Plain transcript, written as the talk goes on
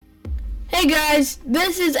Hey guys,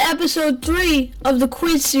 this is episode 3 of the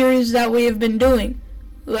quiz series that we have been doing.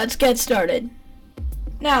 Let's get started.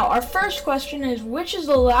 Now, our first question is, which is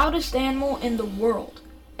the loudest animal in the world?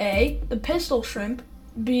 A, the pistol shrimp,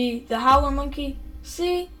 B, the howler monkey,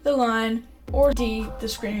 C, the lion, or D, the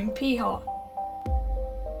screaming peahaw?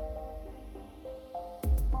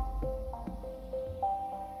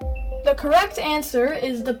 The correct answer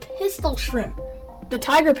is the pistol shrimp. The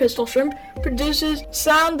tiger pistol shrimp produces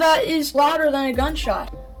sound that is louder than a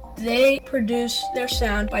gunshot. They produce their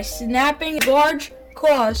sound by snapping large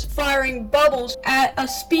claws, firing bubbles at a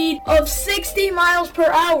speed of 60 miles per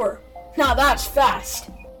hour. Now that's fast.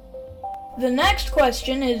 The next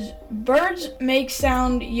question is, birds make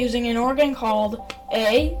sound using an organ called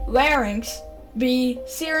A, larynx, B,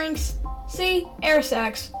 syrinx, C, air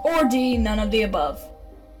sacs, or D, none of the above.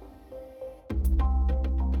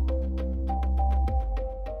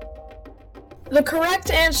 The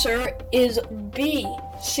correct answer is B,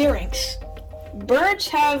 syrinx. Birds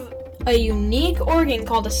have a unique organ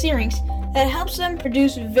called a syrinx that helps them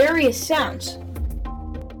produce various sounds.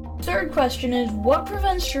 Third question is, what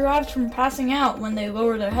prevents giraffes from passing out when they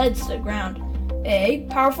lower their heads to the ground? A,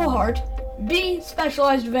 powerful heart, B,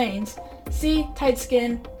 specialized veins, C, tight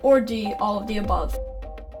skin, or D, all of the above.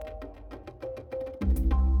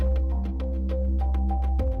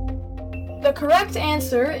 The correct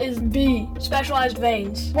answer is B, specialized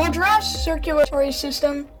veins. While giraffes' circulatory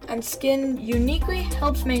system and skin uniquely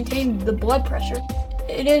helps maintain the blood pressure,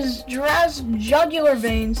 it is giraffes' jugular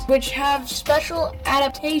veins which have special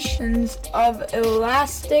adaptations of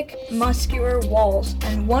elastic muscular walls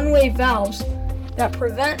and one-way valves that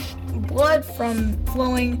prevent blood from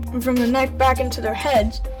flowing from the neck back into their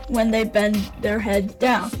heads when they bend their heads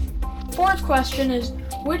down. Fourth question is,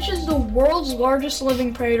 which is the world's largest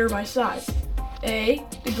living predator by size? A,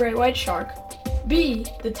 the great white shark, B,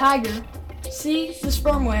 the tiger, C, the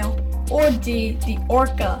sperm whale, or D, the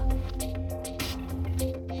orca?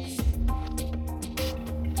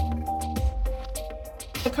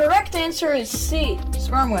 The correct answer is C,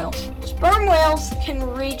 sperm whales. Sperm whales can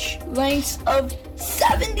reach lengths of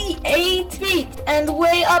 78 feet and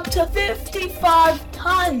weigh up to 55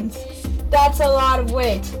 tons. That's a lot of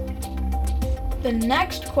weight. The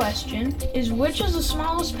next question is, which is the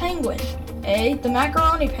smallest penguin? A, the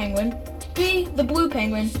macaroni penguin, B, the blue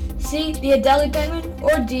penguin, C, the Adelie penguin,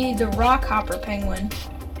 or D, the rockhopper penguin?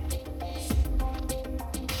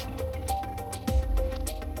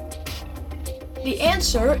 The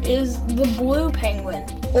answer is the blue penguin,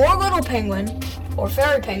 or little penguin, or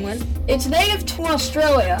fairy penguin. It's native to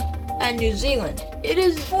Australia and New Zealand. It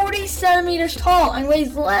is 40 centimeters tall and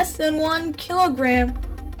weighs less than 1 kilogram,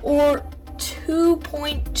 or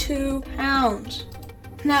 2.2 pounds.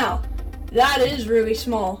 Now, that is really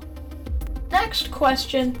small. Next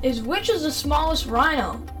question is, which is the smallest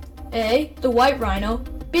rhino? A, the white rhino,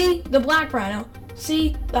 B, the black rhino,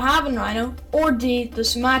 C, the Javan rhino, or D, the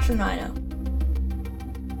Sumatran rhino?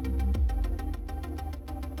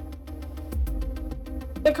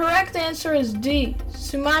 The correct answer is D,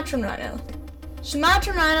 Sumatran rhino.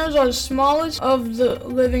 Sumatran rhinos are the smallest of the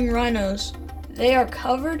living rhinos. They are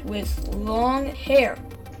covered with long hair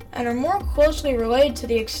and are more closely related to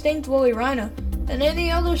the extinct woolly rhino than any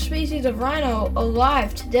other species of rhino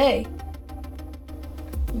alive today.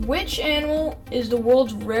 Which animal is the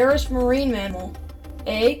world's rarest marine mammal?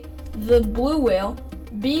 A, the blue whale,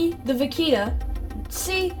 B, the vaquita,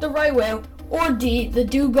 C, the right whale, or D, the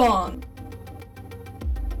dugong?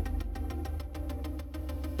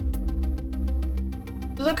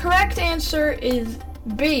 The correct answer is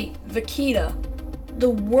B, vaquita. The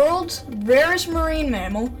world's rarest marine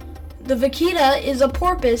mammal, the vaquita, is a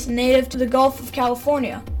porpoise native to the Gulf of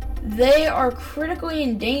California. They are critically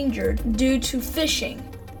endangered due to fishing,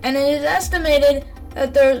 and it is estimated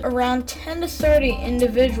that there's around 10 to 30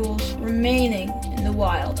 individuals remaining in the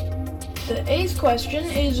wild. The eighth question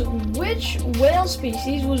is, which whale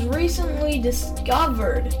species was recently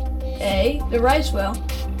discovered? A, the rice whale,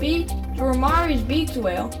 B, the Ramari's beaked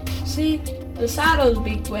whale, C, the Sato's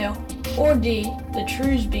beaked whale, or D, the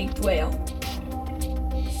True's beaked whale?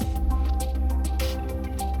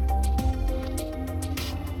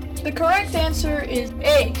 The correct answer is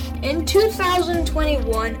A. In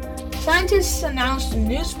 2021, scientists announced a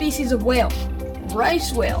new species of whale,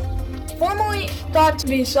 rice whale. Formerly thought to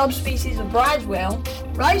be a subspecies of bronze whale,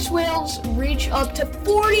 rice whales reach up to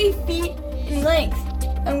 40 feet in length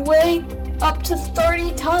and weigh up to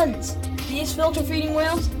 30 tons. These filter-feeding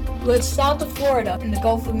whales live south of Florida in the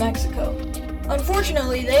Gulf of Mexico.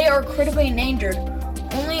 Unfortunately, they are critically endangered,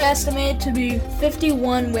 only estimated to be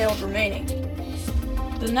 51 whales remaining.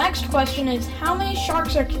 The next question is, how many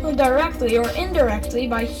sharks are killed directly or indirectly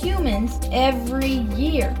by humans every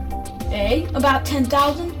year? A, about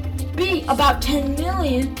 10,000, B, about 10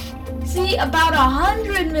 million, C, about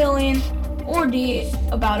 100 million, or D,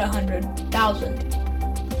 about 100,000.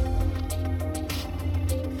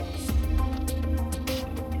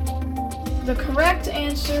 The correct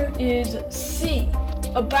answer is C,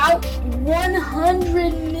 about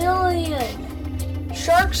 100 million.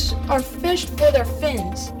 Sharks are fished for their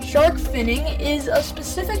fins. Shark finning is a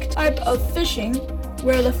specific type of fishing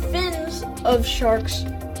where the fins of sharks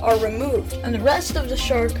are removed and the rest of the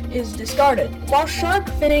shark is discarded. While shark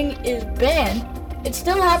finning is banned, it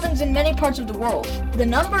still happens in many parts of the world. The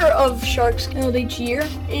number of sharks killed each year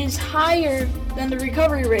is higher than the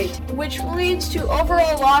recovery rate, which leads to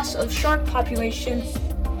overall loss of shark population.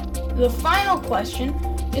 The final question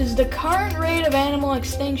is, the current rate of animal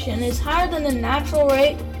extinction is higher than the natural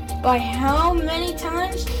rate by how many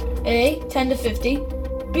times? A, 10 to 50,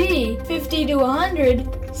 B, 50 to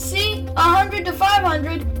 100, C, 100 to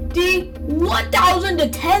 500, D, 1,000 to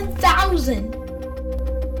 10,000.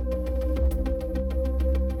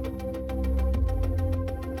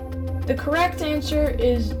 The correct answer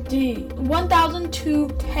is D, 1,000 to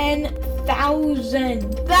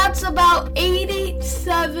 10,000. That's about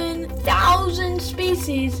 87,000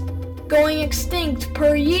 species going extinct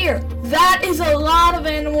per year. That is a lot of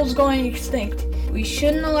animals going extinct. We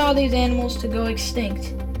shouldn't allow these animals to go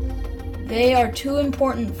extinct. They are too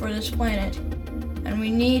important for this planet, and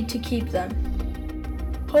we need to keep them.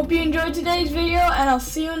 Hope you enjoyed today's video, and I'll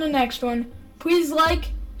see you in the next one. Please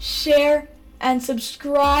like, share, and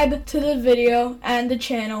subscribe to the video and the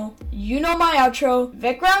channel. You know my outro.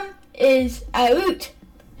 Vikram is out.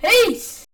 Peace!